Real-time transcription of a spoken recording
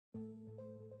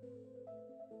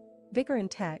Vigorun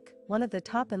Tech, one of the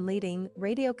top and leading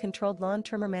radio-controlled lawn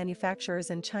trimmer manufacturers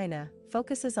in China,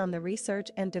 focuses on the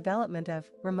research and development of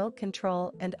remote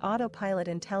control and autopilot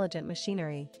intelligent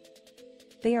machinery.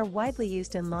 They are widely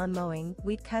used in lawn mowing,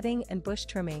 weed cutting and bush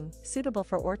trimming, suitable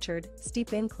for orchard,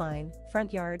 steep incline,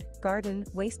 front yard, garden,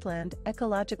 wasteland,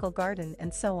 ecological garden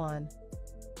and so on.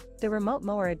 The remote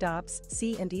mower adopts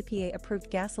C and EPA-approved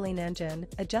gasoline engine,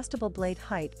 adjustable blade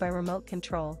height by remote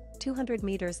control, 200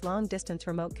 meters long distance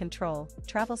remote control,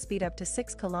 travel speed up to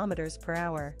 6 kilometers per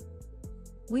hour.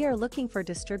 We are looking for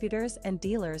distributors and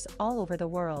dealers all over the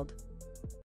world.